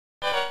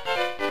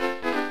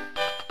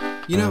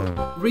You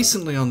know,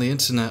 recently on the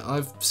internet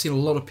I've seen a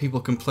lot of people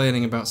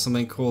complaining about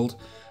something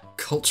called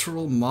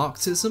cultural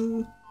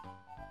Marxism.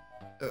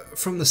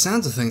 From the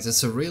sounds of things,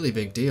 it's a really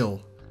big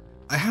deal.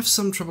 I have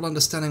some trouble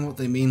understanding what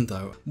they mean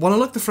though. When I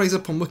look the phrase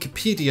up on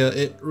Wikipedia,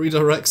 it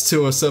redirects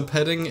to a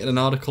subheading in an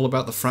article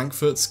about the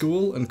Frankfurt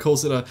School and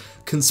calls it a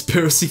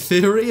conspiracy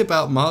theory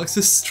about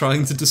Marxists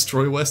trying to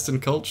destroy Western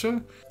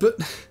culture. But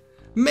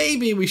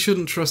maybe we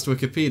shouldn't trust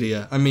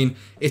Wikipedia. I mean,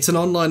 it's an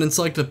online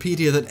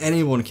encyclopedia that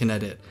anyone can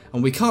edit,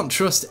 and we can't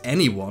trust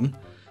anyone.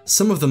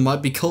 Some of them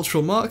might be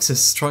cultural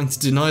Marxists trying to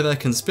deny their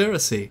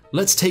conspiracy.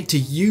 Let's take to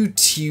youtube.com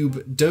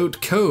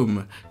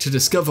to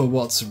discover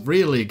what's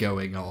really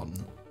going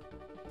on.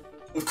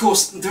 Of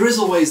course, there is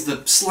always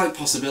the slight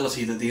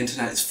possibility that the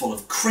internet is full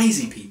of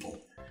crazy people,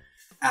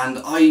 and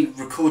I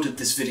recorded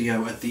this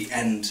video at the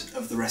end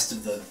of the rest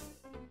of the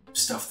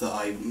stuff that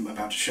I'm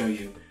about to show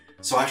you,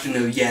 so I actually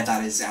know, yeah,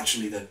 that is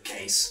actually the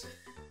case.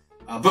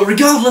 But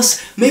regardless,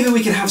 maybe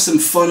we can have some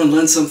fun and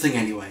learn something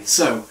anyway.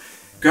 So,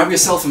 grab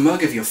yourself a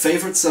mug of your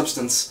favourite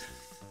substance,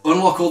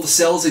 unlock all the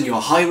cells in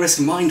your high-risk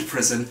mind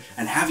prison,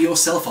 and have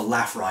yourself a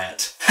laugh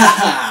riot.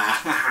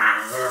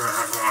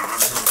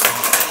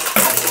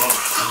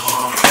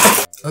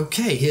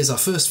 Okay, here's our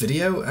first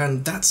video,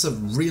 and that's a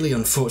really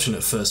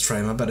unfortunate first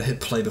frame. I better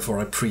hit play before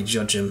I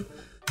prejudge him.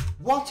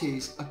 What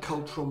is a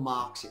cultural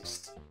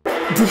Marxist?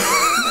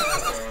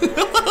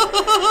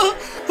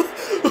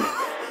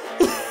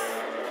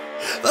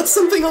 That's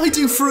something I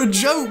do for a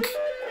joke!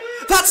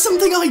 That's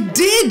something I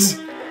did!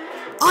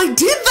 I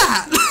did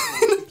that!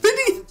 In a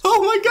video!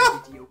 Oh my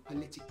god!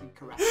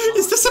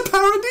 Is this a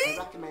parody?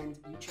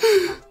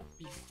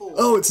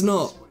 Oh, it's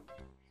not.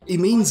 He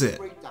means it.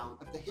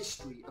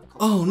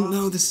 Oh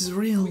no, this is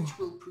real.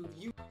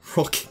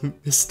 Rocking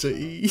Mr.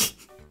 E.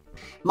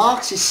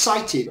 Marx is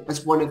cited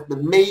as one of the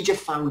major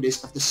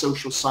founders of the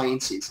social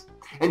sciences,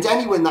 and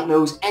anyone that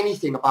knows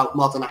anything about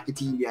modern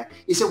academia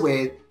is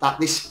aware that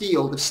this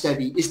field of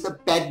study is the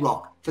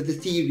bedrock for the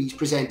theories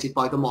presented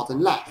by the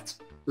modern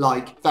left,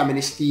 like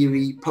feminist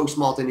theory,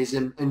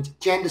 postmodernism, and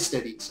gender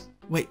studies.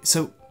 Wait,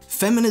 so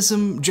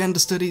feminism, gender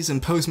studies,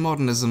 and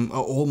postmodernism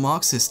are all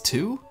Marxist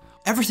too?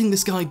 Everything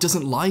this guy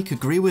doesn't like,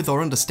 agree with,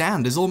 or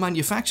understand is all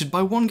manufactured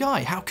by one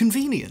guy. How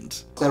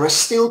convenient. There are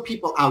still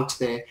people out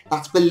there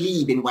that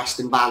believe in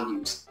Western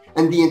values,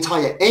 and the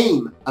entire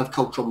aim of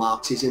cultural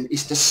Marxism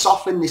is to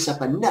soften this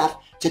up enough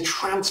to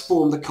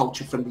transform the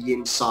culture from the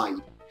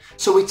inside.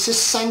 So it's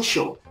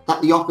essential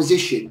that the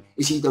opposition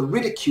is either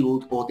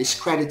ridiculed or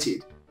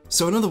discredited.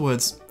 So in other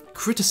words,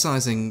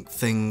 criticizing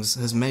things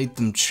has made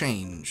them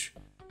change.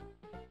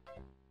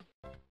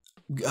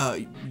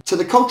 To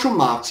the cultural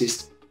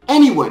Marxist,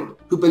 anyone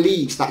who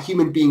believes that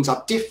human beings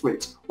are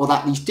different or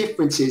that these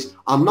differences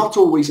are not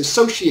always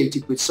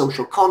associated with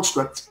social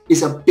constructs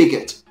is a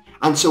bigot,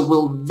 and so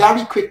will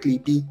very quickly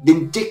be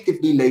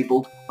vindictively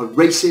labelled a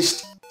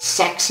racist,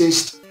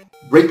 sexist,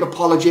 rape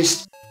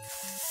apologist.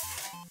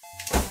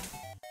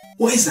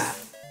 What is that?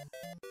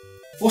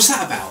 What's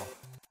that about?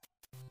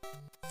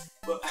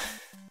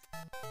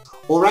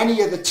 Or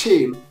any other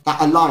term that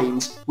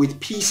aligns with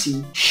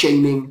PC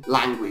shaming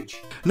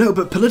language. No,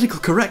 but political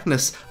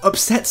correctness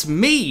upsets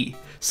me!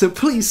 So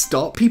please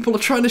stop, people are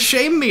trying to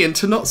shame me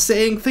into not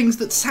saying things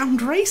that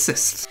sound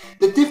racist.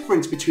 The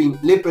difference between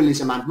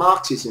liberalism and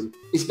Marxism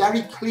is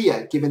very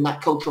clear given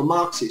that cultural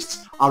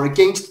Marxists are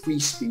against free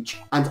speech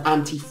and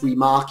anti-free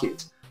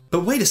market.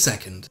 But wait a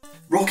second.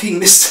 Rocking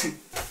Mr.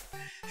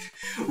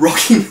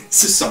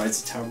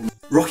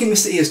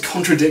 E has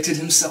contradicted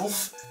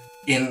himself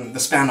in the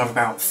span of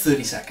about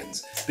 30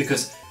 seconds,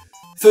 because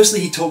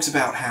firstly he talks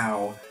about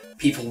how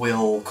people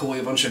will call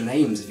you a bunch of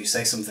names if you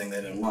say something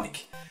they don't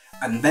like,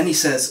 and then he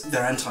says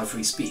they're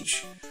anti-free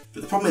speech.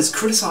 But the problem is,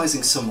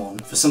 criticising someone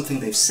for something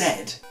they've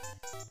said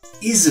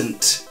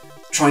isn't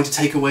trying to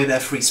take away their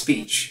free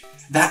speech.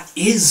 That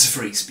is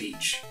free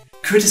speech.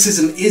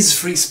 Criticism is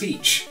free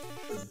speech.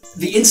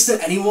 The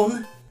instant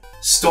anyone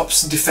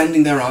stops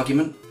defending their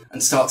argument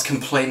and starts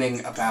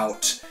complaining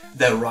about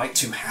their right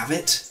to have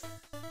it,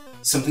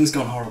 something's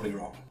gone horribly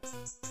wrong.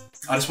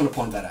 I just want to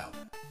point that out.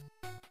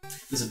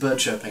 There's a bird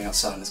chirping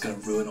outside and it's going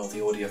to ruin all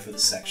the audio for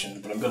this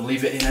section, but I'm going to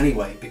leave it in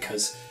anyway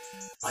because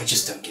I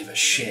just don't give a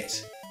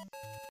shit.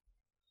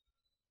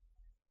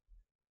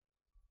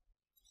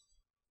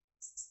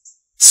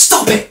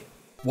 Stop it!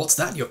 What's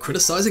that? You're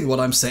criticizing what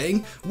I'm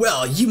saying?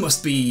 Well, you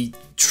must be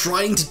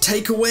trying to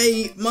take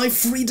away my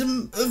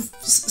freedom of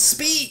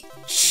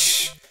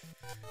speech.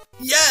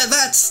 Yeah,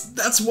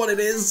 that's what it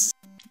is.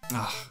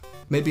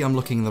 Maybe I'm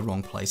looking in the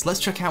wrong place. Let's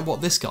check out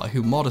what this guy,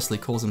 who modestly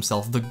calls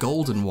himself the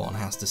Golden One,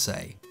 has to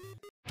say.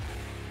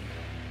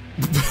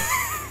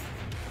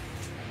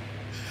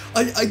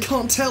 I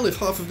can't tell if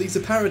half of these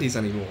are parodies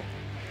anymore.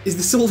 Is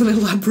this all an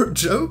elaborate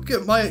joke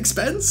at my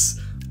expense?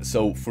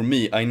 So for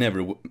me, I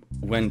never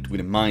went with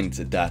a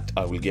mindset that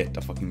I will get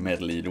a fucking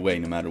medal either way,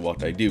 no matter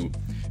what I do.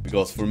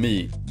 Because for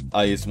me,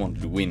 I just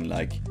wanted to win,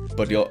 like.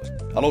 But a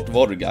lot of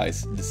other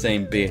guys, the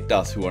same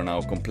betas who are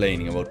now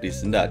complaining about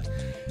this and that,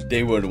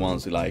 they were the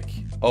ones who like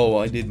oh,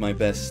 I did my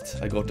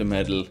best, I got a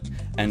medal.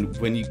 And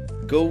when you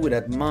go with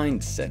that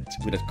mindset,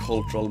 with that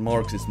cultural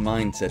Marxist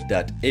mindset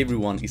that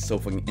everyone is so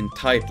fucking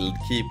entitled,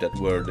 keep that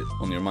word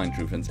on your mind,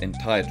 true friends,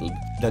 entitled,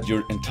 that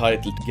you're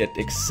entitled to get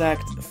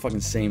exact fucking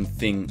same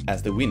thing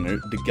as the winner,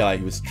 the guy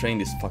who has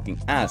trained his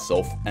fucking ass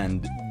off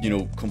and, you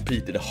know,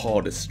 competed the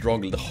hardest,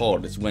 struggled the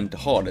hardest, went the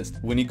hardest.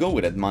 When you go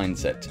with that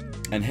mindset,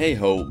 and hey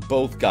ho,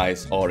 both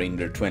guys are in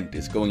their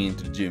 20s, going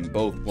into the gym,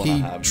 both wanna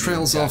have... He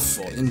trails off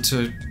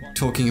into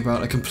talking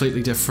about a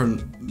completely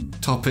different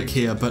topic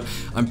here, but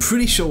I'm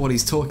pretty sure what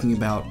he's talking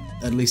about,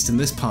 at least in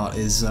this part,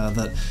 is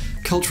that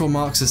cultural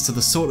Marxists are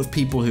the sort of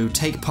people who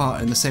take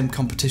part in the same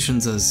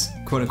competitions as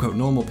quote-unquote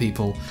normal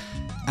people,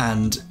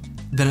 and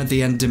then at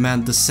the end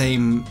demand the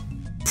same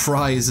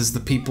prize as the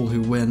people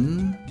who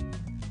win.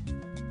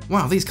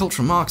 Wow, these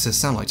cultural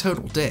Marxists sound like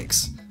total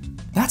dicks.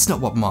 That's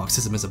not what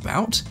Marxism is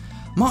about.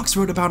 Marx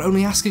wrote about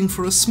only asking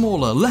for a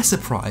smaller, lesser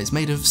prize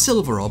made of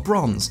silver or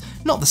bronze,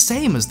 not the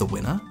same as the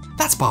winner.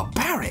 That's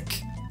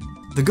barbaric!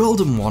 The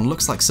golden one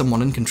looks like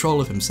someone in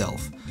control of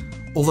himself.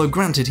 Although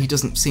granted, he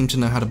doesn't seem to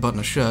know how to button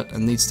a shirt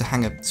and needs to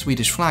hang a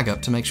Swedish flag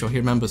up to make sure he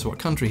remembers what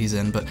country he's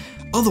in, but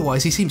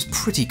otherwise he seems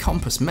pretty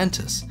compos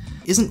mentis.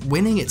 Isn't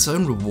winning its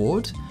own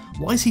reward?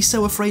 Why is he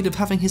so afraid of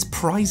having his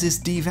prizes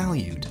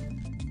devalued?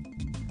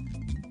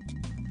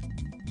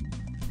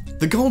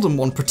 The golden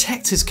one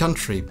protects his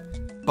country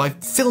by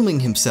filming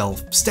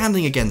himself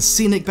standing against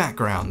scenic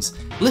backgrounds,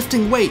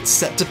 lifting weights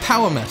set to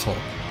power metal,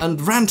 and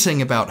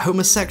ranting about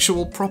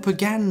homosexual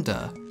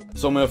propaganda.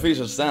 So my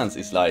official stance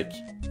is like,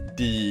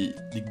 the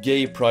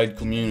gay pride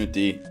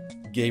community,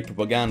 gay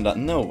propaganda,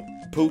 no,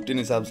 Putin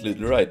is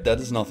absolutely right, that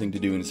has nothing to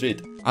do in the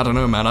street. I don't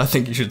know, man, I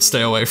think you should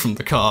stay away from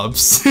the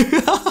carbs.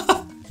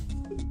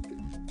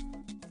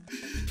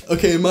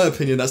 Okay, in my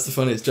opinion, that's the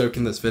funniest joke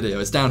in this video.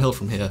 It's downhill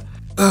from here.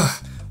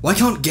 Ugh, why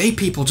can't gay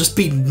people just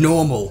be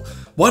normal?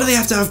 Why do they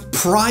have to have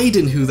pride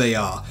in who they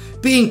are?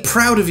 Being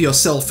proud of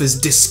yourself is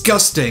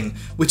disgusting,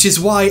 which is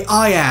why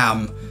I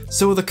am.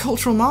 So are the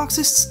cultural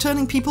Marxists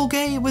turning people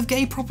gay with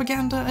gay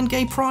propaganda and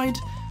gay pride?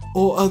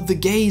 Or are the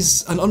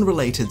gays an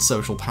unrelated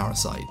social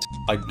parasite?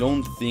 I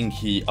don't think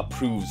he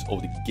approves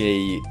of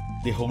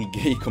the whole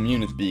gay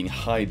community being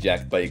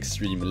hijacked by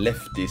extreme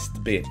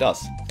leftist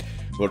betas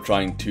who are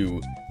trying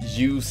to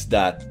use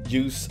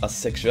a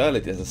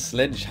sexuality as a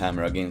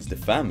sledgehammer against the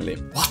family.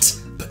 What?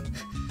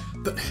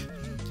 But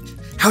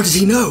how did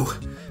he know?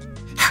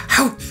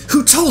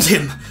 Who told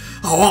him?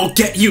 Oh, I'll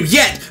get you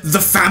yet, the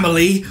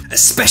family!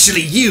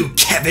 Especially you,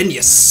 Kevin,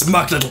 you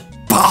smug little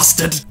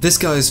bastard! This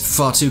guy's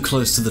far too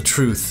close to the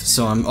truth,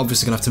 so I'm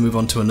obviously gonna have to move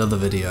on to another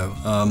video.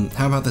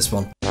 How about this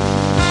one?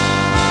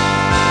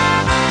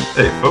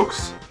 Hey,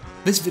 folks.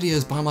 This video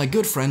is by my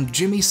good friend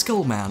Jimmy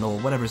Skullman, or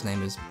whatever his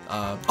name is.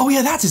 Oh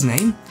yeah, that's his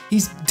name!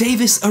 He's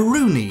Davis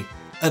Aruni.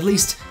 At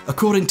least,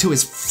 according to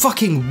his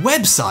fucking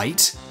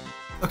website!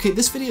 Okay,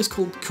 this video is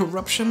called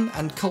Corruption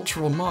and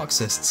Cultural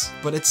Marxists,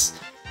 but it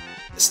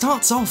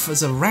starts off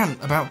as a rant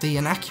about the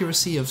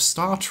inaccuracy of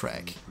Star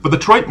Trek. But the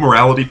trite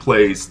morality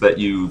plays that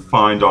you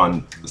find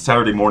on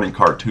Saturday morning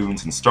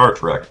cartoons and Star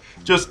Trek,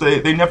 just,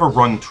 they never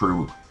run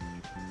true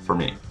for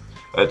me.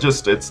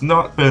 It's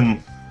not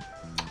been...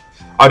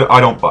 I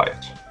don't buy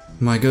it.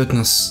 My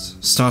goodness,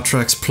 Star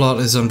Trek's plot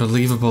is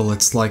unbelievable.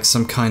 It's like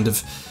some kind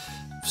of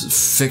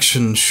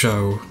fiction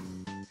show.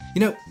 You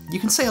know, you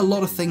can say a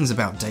lot of things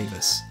about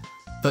Davis,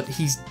 but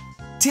he's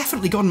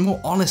definitely gotten more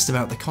honest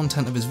about the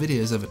content of his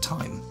videos over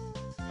time.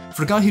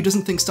 For a guy who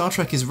doesn't think Star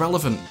Trek is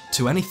relevant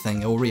to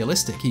anything or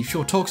realistic, he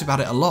sure talks about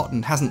it a lot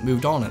and hasn't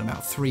moved on in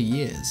about 3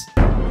 years.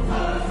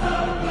 But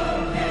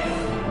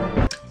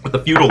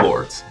the feudal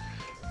lords.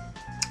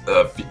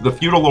 The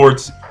feudal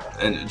lords,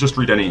 and just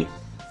read any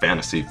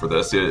fantasy for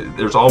this,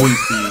 there's always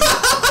the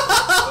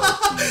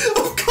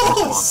of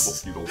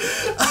course! feudal lord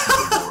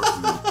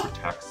who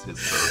protects his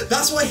servants.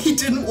 That's why he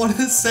didn't want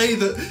to say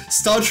that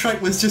Star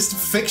Trek was just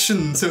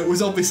fiction, so it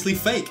was obviously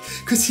fake,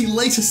 because he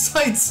later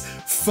cites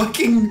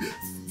fucking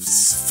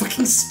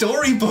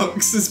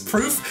storybooks as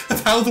proof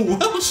of how the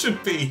world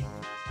should be.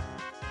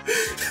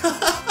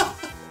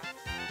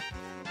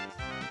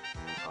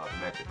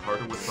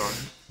 Carter was son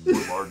were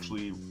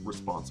largely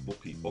responsible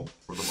people,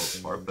 for the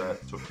most part,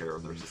 that took care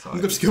of their society.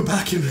 I'm going to go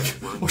back and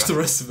watch the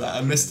rest of that,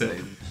 I missed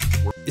it.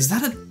 Is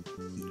that a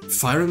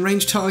firing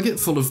range target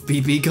full of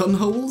BB gun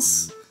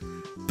holes?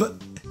 But,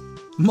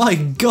 my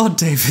god,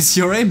 Davis,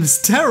 your aim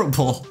is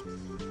terrible!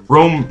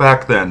 Rome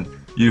back then,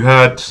 you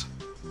had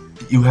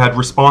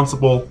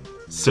responsible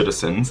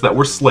citizens that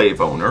were slave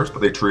owners,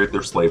 but they treated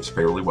their slaves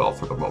fairly well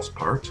for the most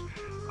part.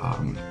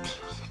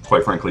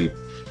 Quite frankly,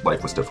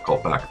 life was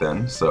difficult back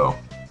then, so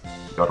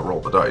you gotta roll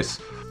the dice.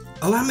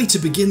 Allow me to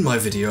begin my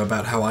video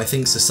about how I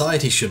think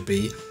society should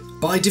be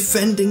by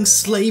defending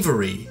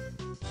slavery.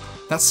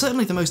 That's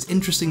certainly the most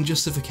interesting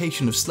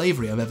justification of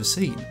slavery I've ever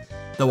seen,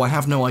 though I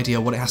have no idea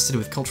what it has to do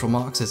with cultural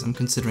Marxism,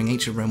 considering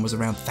ancient Rome was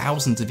around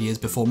thousands of years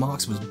before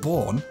Marx was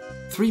born.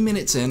 3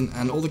 minutes in,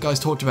 and all the guys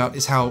talked about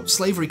is how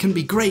slavery can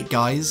be great,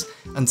 guys,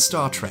 and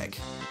Star Trek.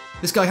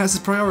 This guy has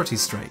his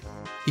priorities straight.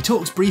 He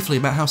talks briefly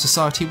about how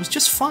society was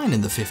just fine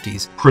in the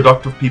 50s.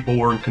 Productive people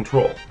were in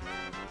control.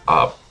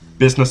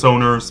 Business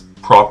owners,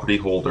 property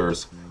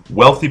holders,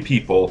 wealthy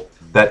people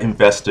that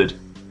invested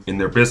in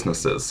their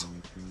businesses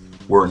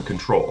were in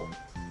control.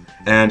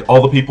 And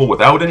all the people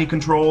without any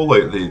control,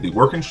 the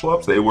working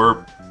schlubs, they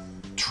were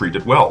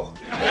treated well.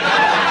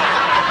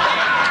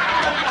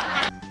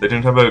 They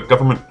didn't have a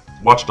government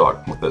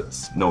watchdog with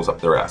its nose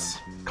up their ass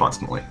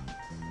constantly.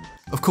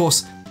 Of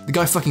course, the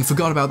guy fucking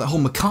forgot about that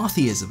whole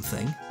McCarthyism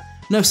thing.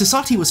 No,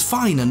 society was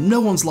fine and no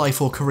one's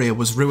life or career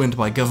was ruined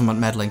by government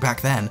meddling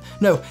back then.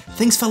 No,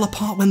 things fell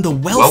apart when the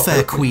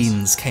welfare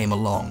queens came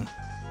along.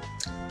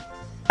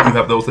 You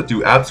have those that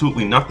do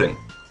absolutely nothing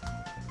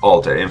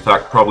all day. In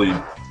fact, probably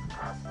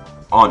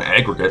on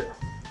aggregate,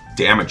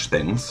 damage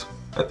things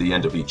at the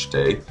end of each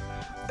day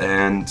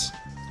and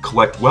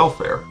collect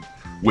welfare.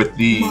 With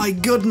the... My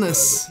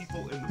goodness!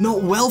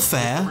 Not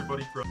welfare!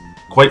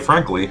 Quite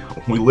frankly,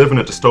 we live in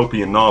a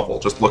dystopian novel.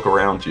 Just look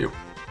around you.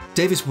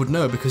 Davis would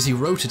know because he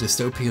wrote a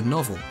dystopian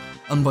novel.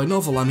 And by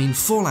novel I mean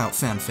Fallout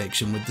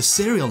fanfiction with the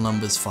serial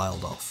numbers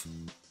filed off.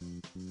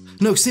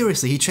 No,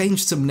 seriously, he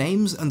changed some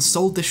names and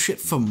sold this shit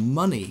for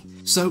money.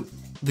 So,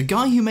 the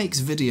guy who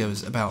makes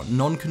videos about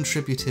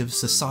non-contributive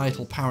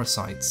societal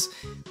parasites,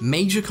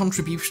 major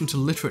contribution to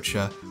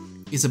literature,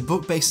 is a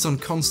book based on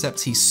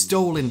concepts he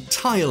stole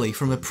entirely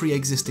from a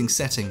pre-existing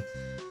setting.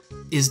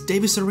 Is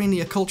Davis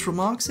Arini a cultural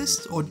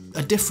Marxist, or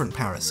a different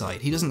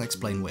parasite? He doesn't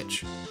explain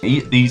which.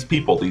 These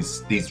people,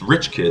 these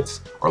rich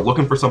kids, are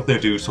looking for something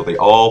to do, so they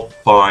all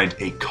find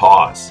a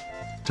cause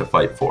to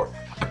fight for.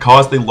 A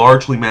cause they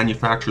largely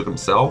manufacture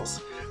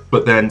themselves,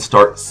 but then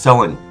start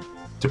selling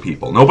to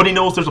people. Nobody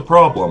knows there's a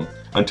problem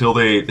until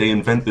they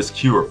invent this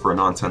cure for a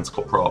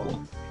nonsensical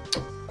problem.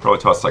 Probably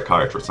toss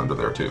psychiatrists under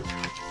there too.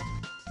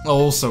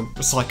 Also,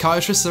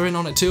 psychiatrists are in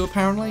on it too,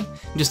 apparently.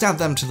 Just add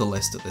them to the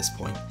list at this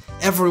point.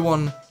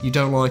 Everyone you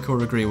don't like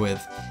or agree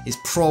with is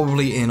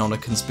probably in on a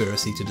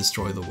conspiracy to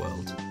destroy the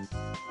world.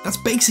 That's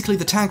basically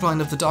the tagline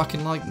of the Dark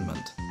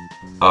Enlightenment.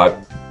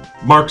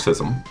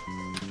 Marxism,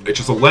 which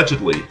is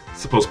allegedly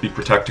supposed to be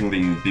protecting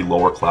the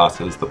lower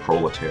classes, the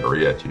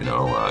proletariat, you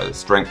know,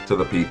 strength to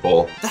the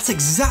people. That's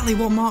exactly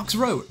what Marx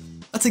wrote.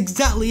 That's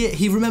exactly it,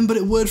 he remembered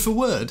it word for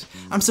word.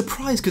 I'm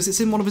surprised because it's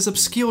in one of his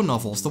obscure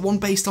novels, the one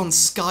based on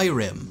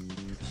Skyrim.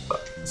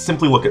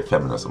 Simply look at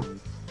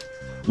feminism.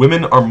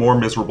 Women are more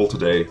miserable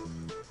today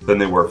than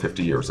they were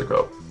 50 years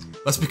ago.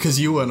 That's because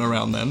you weren't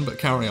around then, but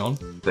carry on.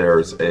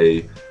 There's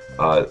a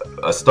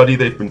study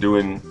they've been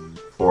doing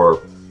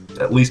for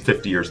at least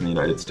 50 years in the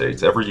United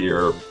States, every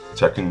year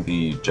checking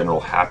the general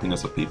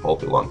happiness of people,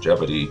 the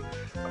longevity.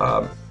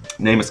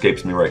 Name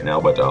escapes me right now,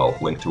 but I'll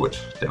link to it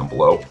down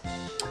below.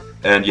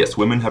 And yes,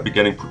 women have been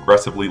getting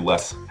progressively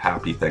less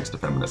happy thanks to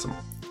feminism.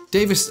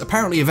 Davis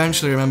apparently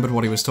eventually remembered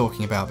what he was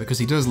talking about because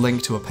he does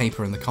link to a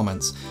paper in the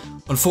comments.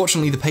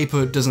 Unfortunately, the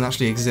paper doesn't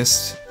actually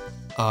exist.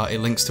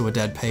 It links to a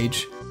dead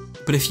page.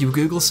 But if you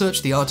Google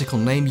search the article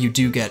name, you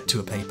do get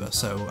to a paper,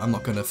 so I'm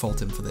not going to fault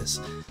him for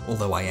this.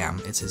 Although I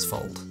am, it's his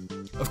fault.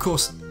 Of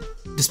course,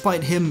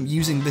 despite him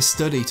using this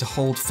study to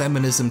hold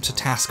feminism to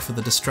task for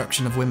the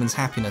destruction of women's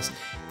happiness,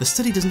 the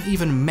study doesn't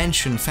even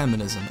mention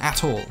feminism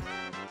at all.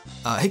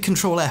 Hit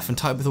Control F and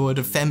type the word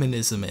of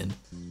feminism in.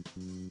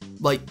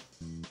 Like,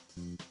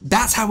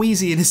 that's how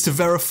easy it is to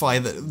verify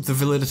the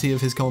validity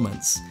of his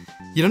comments.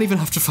 You don't even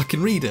have to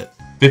fucking read it.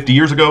 50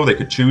 years ago, they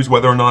could choose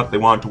whether or not they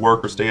wanted to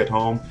work or stay at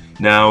home.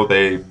 Now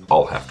they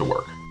all have to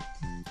work.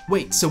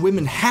 Wait, so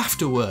women have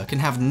to work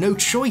and have no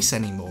choice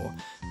anymore,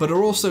 but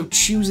are also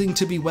choosing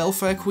to be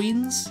welfare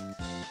queens?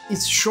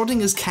 Is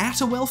Schrodinger's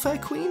cat a welfare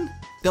queen?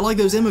 They're like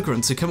those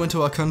immigrants who come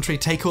into our country,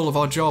 take all of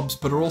our jobs,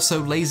 but are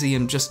also lazy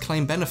and just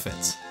claim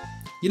benefits.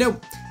 You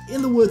know,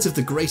 in the words of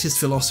the greatest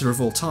philosopher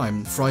of all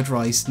time,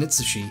 Friedrich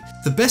Nietzsche,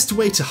 the best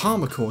way to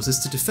harm a cause is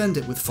to defend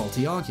it with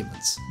faulty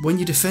arguments. When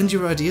you defend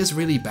your ideas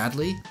really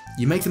badly,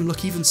 you make them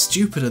look even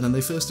stupider than they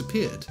first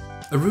appeared.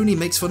 Aruni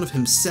makes fun of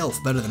himself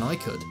better than I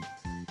could.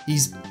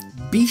 He's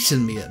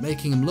beaten me at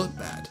making him look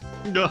bad.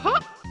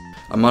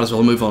 I might as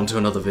well move on to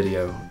another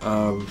video.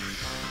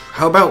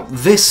 How about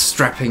this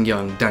strapping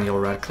young Daniel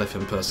Radcliffe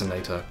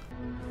impersonator?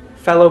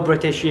 Fellow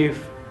British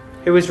youth,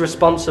 who is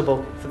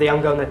responsible for the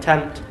ongoing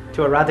attempt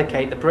to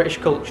eradicate the British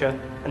culture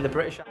and the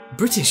British...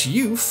 British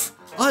youth?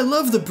 I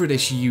love the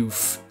British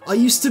youth. I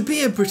used to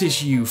be a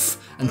British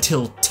youth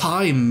until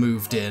Time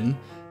moved in,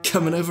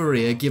 coming over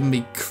here giving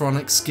me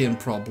chronic skin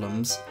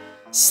problems.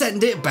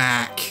 Send it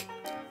back!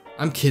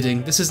 I'm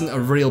kidding, this isn't a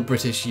real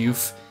British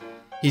youth.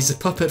 He's a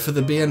puppet for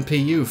the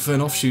BNP Youth,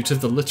 an offshoot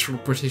of the literal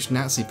British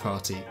Nazi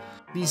Party.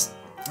 These,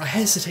 I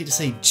hesitate to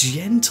say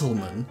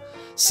gentlemen,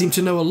 seem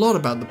to know a lot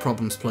about the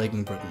problems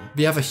plaguing Britain.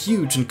 They have a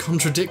huge and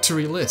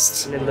contradictory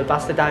list. And in the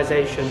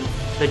bastardisation,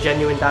 the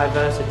genuine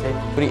diversity.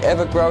 Would he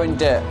ever grow in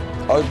debt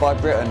owed by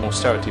Britain.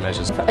 Austerity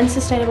measures. For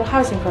unsustainable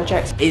housing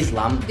projects.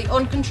 Islam. The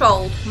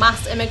uncontrolled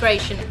mass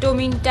immigration.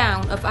 Dumbing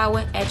down of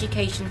our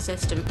education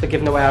system. For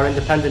giving away our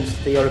independence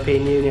to the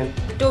European Union.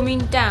 The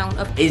dumbing down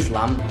of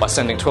Islam. By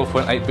sending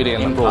 12.8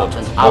 billion abroad.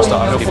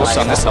 People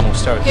son this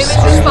austerity. Who is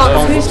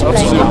responsible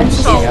for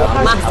uncontrolled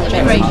mass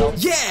immigration?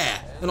 Yeah!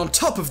 And on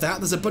top of that,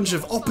 there's a bunch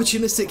of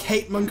opportunistic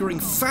hate-mongering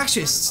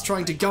fascists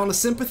trying to garner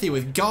sympathy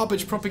with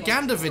garbage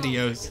propaganda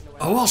videos.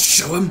 Oh, I'll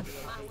show them.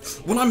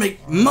 When I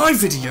make my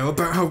video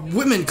about how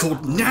women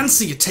called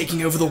Nancy are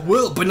taking over the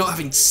world by not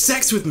having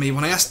sex with me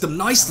when I ask them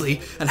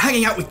nicely and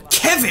hanging out with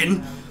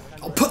Kevin,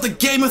 I'll put the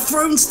Game of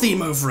Thrones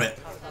theme over it.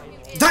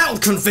 That'll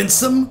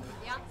convince them.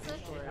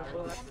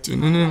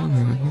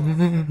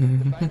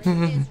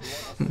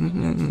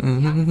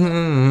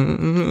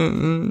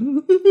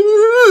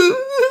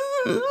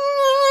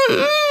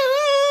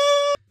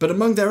 But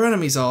among their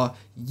enemies are,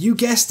 you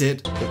guessed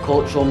it, The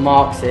cultural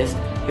Marxists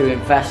who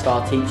infest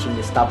our teaching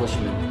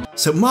establishment.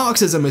 So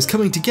Marxism is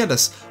coming to get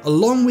us,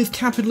 along with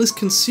capitalist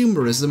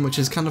consumerism, which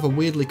is kind of a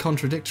weirdly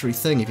contradictory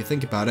thing if you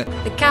think about it.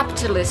 The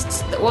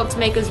capitalists that want to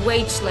make us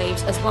wage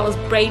slaves as well as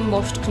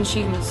brainwashed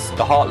consumers.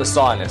 The heartless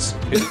Zionists.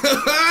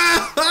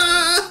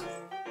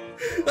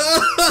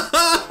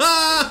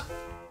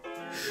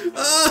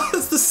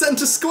 That's the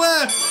centre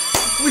square!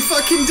 We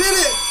fucking did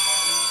it!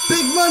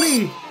 Big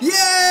money!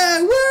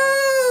 Yeah!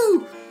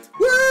 Woo!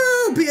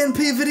 Woo!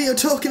 BNP video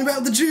talking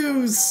about the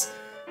Jews!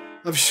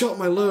 I've shot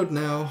my load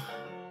now.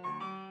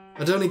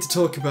 I don't need to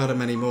talk about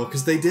them anymore,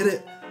 because they did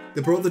it.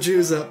 They brought the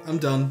Jews up. I'm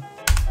done.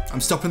 I'm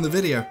stopping the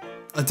video.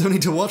 I don't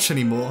need to watch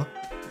anymore.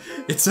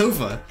 It's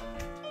over.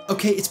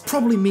 Okay, it's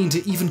probably mean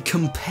to even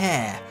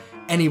compare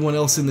anyone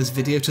else in this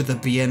video to the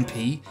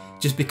BNP,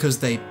 just because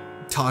they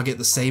target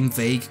the same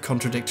vague,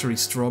 contradictory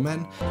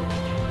strawmen.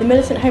 The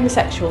militant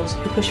homosexuals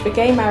who push for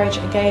gay marriage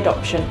and gay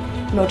adoption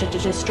in order to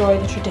destroy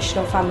the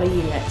traditional family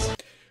units.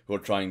 Who are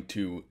trying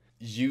to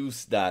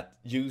use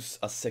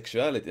a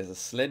sexuality as a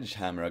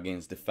sledgehammer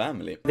against the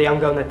family. The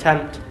ongoing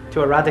attempt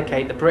to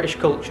eradicate the British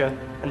culture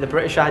and the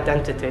British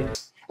identity.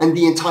 And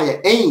the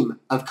entire aim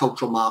of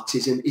cultural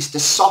Marxism is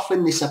to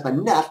soften this up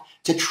enough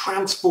to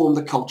transform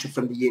the culture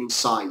from the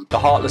inside. The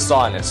heartless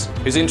Zionists,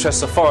 whose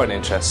interests are foreign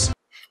interests.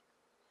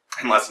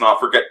 And let's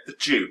not forget the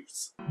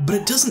Jews. But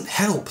it doesn't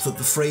help that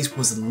the phrase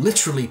was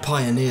literally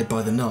pioneered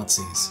by the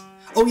Nazis.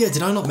 Oh yeah,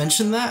 did I not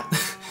mention that?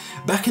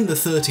 Back in the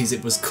 30s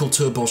it was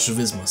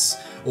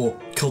Kulturbolschewismus, or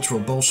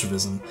cultural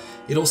Bolshevism.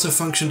 It also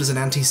functioned as an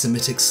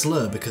anti-Semitic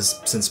slur because,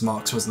 since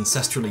Marx was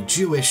ancestrally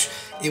Jewish,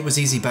 it was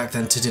easy back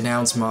then to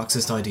denounce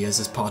Marxist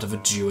ideas as part of a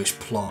Jewish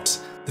plot.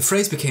 The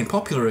phrase became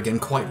popular again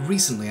quite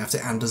recently after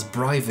Anders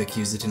Breivik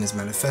used it in his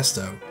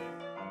manifesto.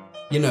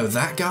 You know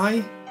that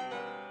guy?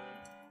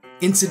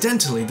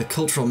 Incidentally, the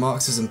Cultural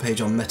Marxism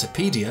page on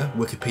Metapedia,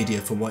 Wikipedia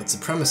for white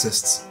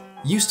supremacists,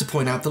 used to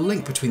point out the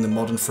link between the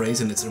modern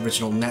phrase and its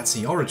original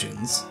Nazi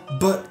origins,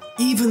 but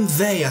even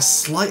they are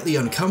slightly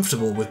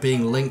uncomfortable with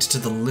being linked to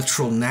the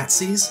literal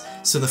Nazis,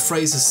 so the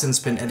phrase has since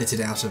been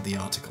edited out of the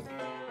article.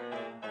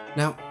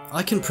 Now,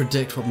 I can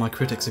predict what my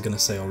critics are going to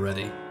say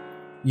already.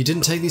 You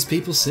didn't take these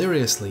people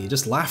seriously, you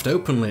just laughed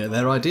openly at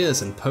their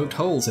ideas and poked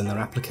holes in their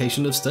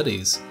application of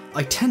studies.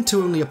 I tend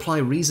to only apply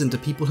reason to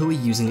people who are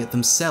using it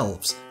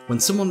themselves. When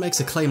someone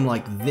makes a claim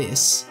like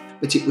this,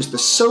 But it was the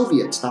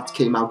Soviets that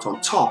came out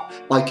on top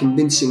by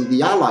convincing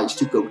the Allies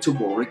to go to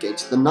war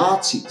against the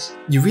Nazis.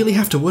 you really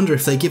have to wonder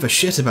if they give a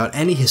shit about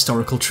any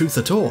historical truth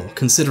at all,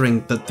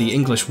 considering that the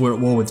English were at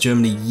war with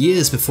Germany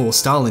years before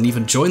Stalin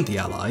even joined the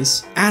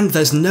Allies, and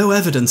there's no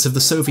evidence of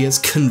the Soviets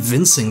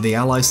convincing the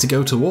Allies to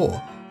go to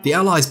war. The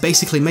Allies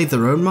basically made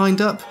their own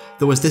mind up.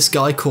 There was this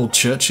guy called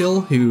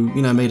Churchill who,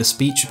 made a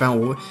speech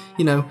about,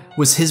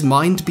 was his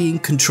mind being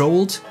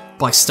controlled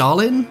by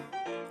Stalin?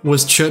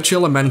 Was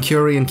Churchill a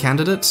Manchurian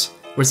candidate?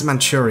 Or is it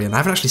Manchurian? I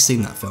haven't actually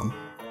seen that film.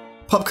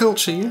 Pop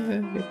culture,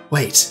 yeah.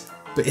 Wait,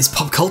 but is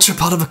pop culture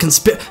part of a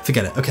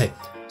Forget it, okay.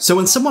 So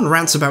when someone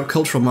rants about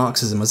cultural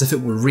Marxism as if it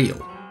were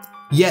real,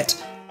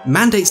 yet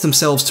mandates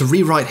themselves to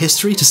rewrite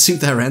history to suit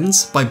their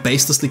ends by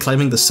baselessly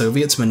claiming the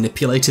Soviets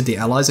manipulated the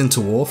Allies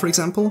into war, for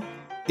example,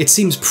 it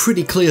seems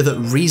pretty clear that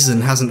reason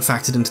hasn't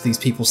factored into these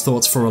people's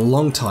thoughts for a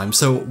long time,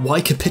 so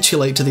why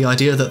capitulate to the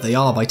idea that they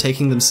are by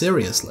taking them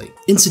seriously?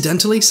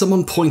 Incidentally,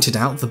 someone pointed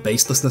out the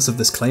baselessness of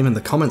this claim in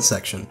the comments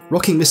section.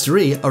 Rocking Mr.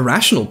 E, a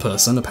rational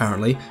person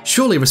apparently,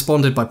 surely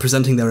responded by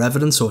presenting their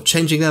evidence or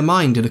changing their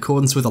mind in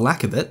accordance with a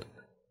lack of it.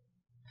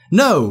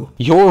 No!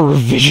 You're a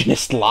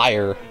revisionist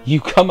liar. You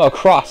come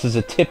across as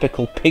a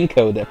typical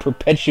pinko that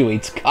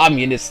perpetuates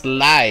communist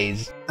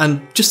lies.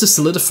 And just to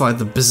solidify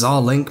the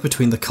bizarre link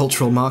between the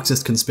cultural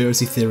Marxist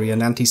conspiracy theory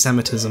and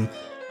anti-Semitism,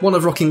 one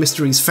of Rocking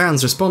Mystery's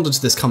fans responded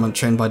to this comment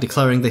chain by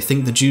declaring they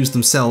think the Jews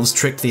themselves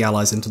tricked the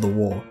Allies into the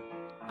war.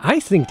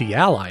 I think the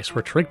Allies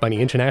were tricked by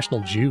the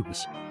international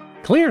Jews.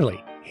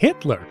 Clearly,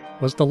 Hitler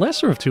was the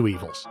lesser of two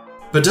evils.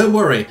 But don't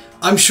worry,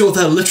 I'm sure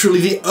they're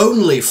literally the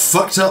only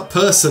fucked up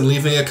person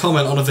leaving a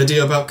comment on a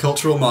video about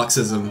cultural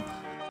Marxism.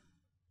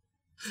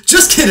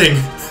 Just kidding!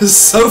 There's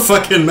so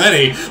fucking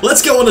many!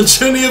 Let's go on a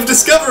journey of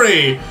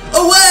discovery!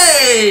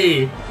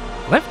 Away!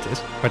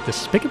 Leftists are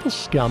despicable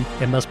scum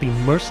and must be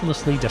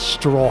mercilessly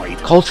destroyed.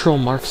 Cultural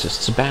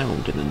Marxists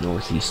abound in the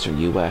northeastern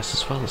US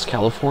as well as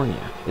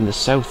California. In the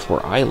south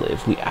where I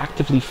live, we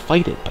actively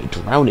fight it by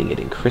drowning it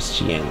in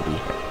Christianity.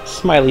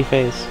 Smiley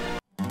face.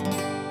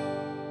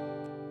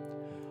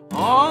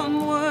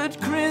 Onward,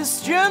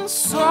 Christian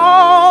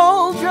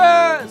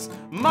soldiers,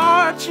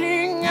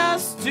 marching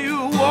us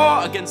to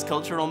war against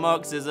cultural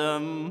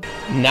Marxism.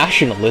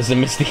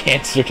 Nationalism is the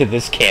answer to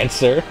this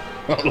cancer.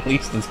 At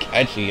least it's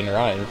catchy in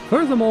rhyme.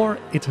 Furthermore,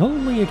 it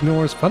only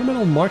ignores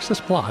fundamental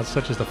Marxist plots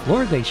such as the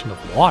fluoridation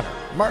of water.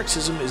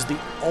 Marxism is the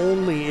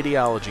only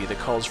ideology that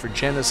calls for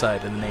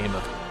genocide in the name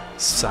of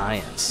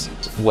science.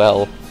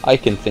 Well, I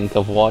can think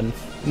of one.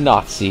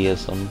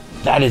 Nazism.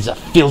 That is a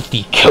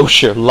filthy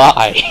kosher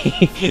lie.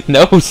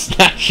 No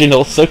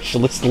National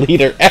Socialist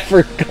leader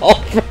ever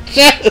called for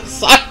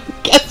genocide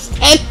against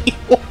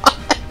anyone.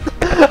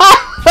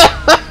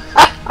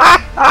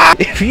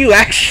 If you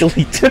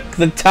actually took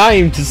the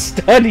time to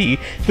study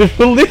the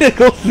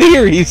political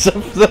theories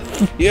of the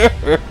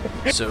Fuhrer.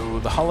 So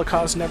the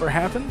Holocaust never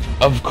happened?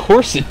 Of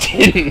course it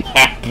didn't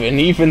happen.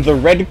 Even the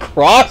Red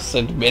Cross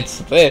admits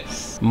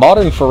this.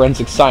 Modern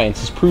forensic science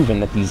has proven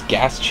that these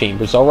gas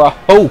chambers are a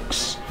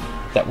hoax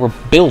that were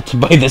built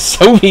by the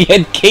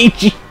Soviet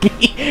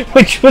KGB,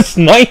 which was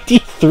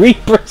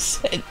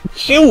 93%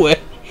 Jewish.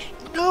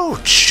 No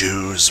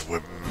Jews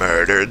were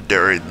murdered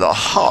during the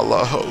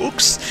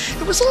Holocaust.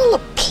 It was all a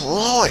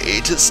ploy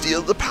to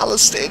steal the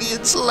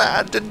Palestinians'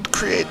 land and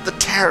create the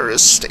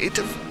terrorist state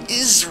of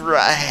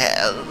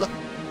Israel.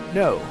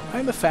 No,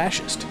 I'm a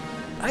fascist.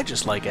 I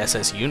just like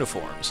SS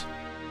uniforms.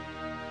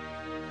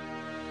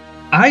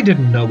 I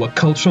didn't know what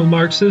cultural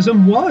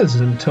Marxism was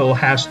until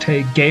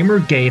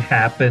 #Gamergate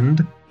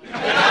happened.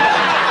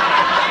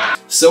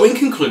 So in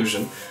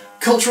conclusion,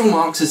 cultural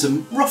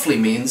Marxism roughly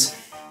means,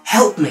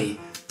 help me,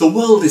 the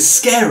world is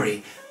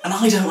scary, and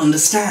I don't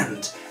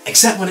understand,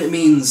 except when it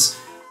means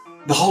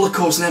the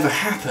Holocaust never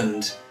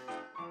happened,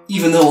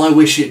 even though I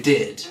wish it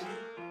did.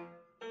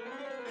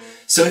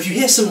 So if you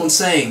hear someone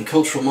saying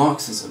cultural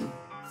Marxism,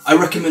 I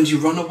recommend you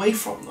run away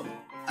from them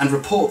and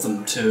report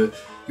them to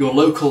your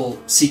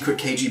local secret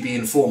KGB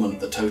informant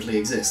that totally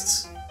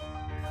exists.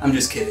 I'm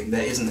just kidding,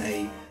 there isn't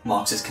a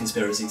Marxist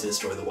conspiracy to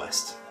destroy the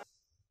West.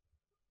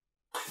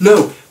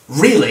 No,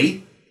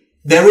 really,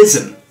 there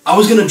isn't. I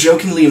was going to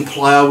jokingly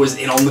imply I was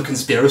in on the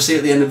conspiracy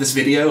at the end of this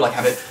video, like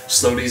have it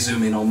slowly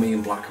zoom in on me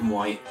in black and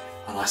white,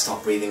 and I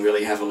start breathing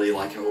really heavily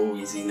like, oh,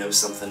 he knows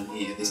something,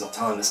 he's not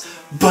telling us.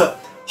 But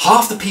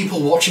half the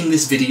people watching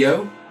this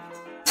video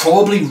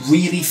probably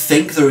really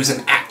think there is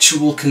an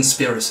actual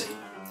conspiracy.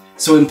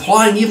 So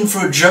implying even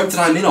for a joke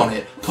that I'm in on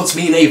it puts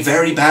me in a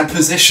very bad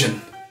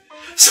position.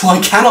 So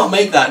I cannot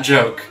make that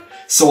joke,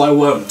 so I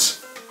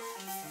won't.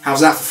 How's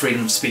that for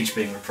freedom of speech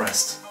being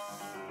repressed?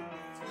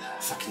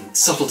 Fucking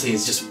subtlety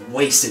is just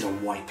wasted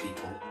on white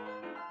people.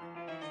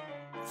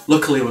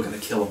 Luckily we're gonna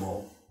kill them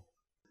all.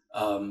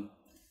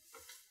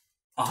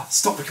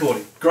 Stop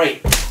recording.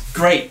 Great.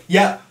 Great.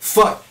 Yeah,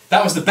 fuck.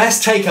 That was the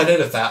best take I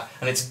did of that,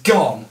 and it's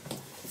gone.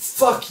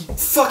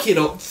 Fuck it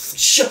up.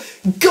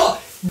 God!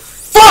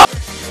 Fuck!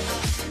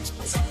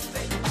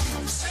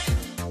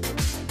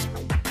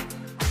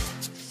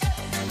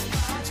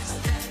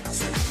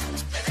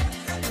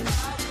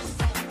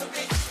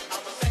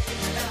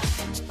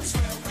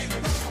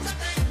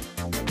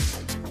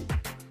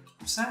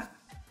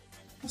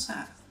 What's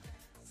that?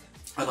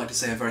 I'd like to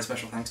say a very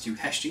special thanks to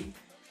Heshti,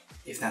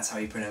 if that's how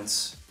you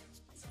pronounce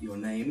your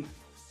name,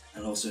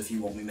 and also if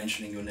you want me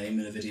mentioning your name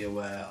in a video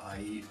where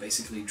I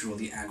basically draw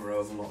the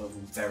aggro of a lot of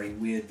very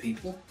weird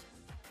people.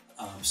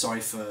 Sorry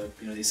for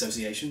the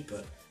association,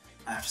 but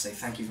I have to say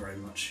thank you very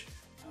much.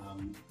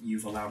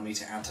 You've allowed me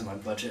to add to my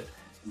budget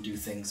and do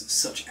things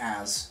such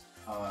as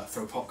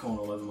throw popcorn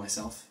all over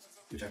myself,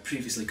 which I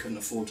previously couldn't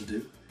afford to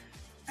do,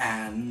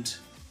 and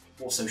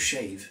also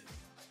shave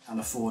and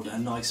afford a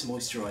nice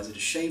moisturiser to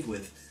shave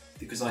with,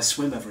 because I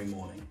swim every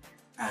morning,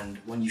 and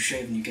when you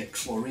shave and you get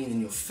chlorine in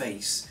your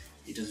face,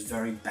 it does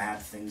very bad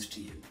things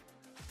to you.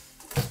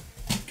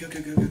 Go.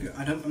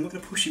 I'm not going to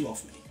push you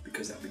off me,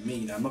 because that would be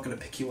mean. I'm not going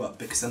to pick you up,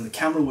 because then the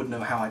camera would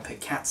know how I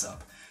pick cats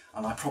up,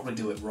 and I probably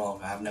do it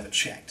wrong. I have never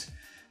checked.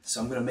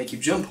 So I'm going to make you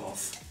jump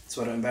off,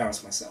 so I don't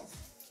embarrass myself.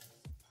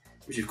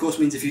 Which of course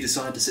means if you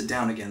decide to sit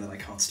down again, that I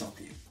can't stop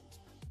you.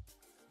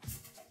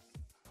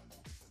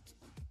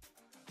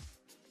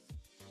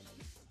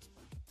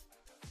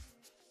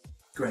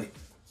 Great.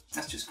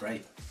 That's just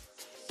great.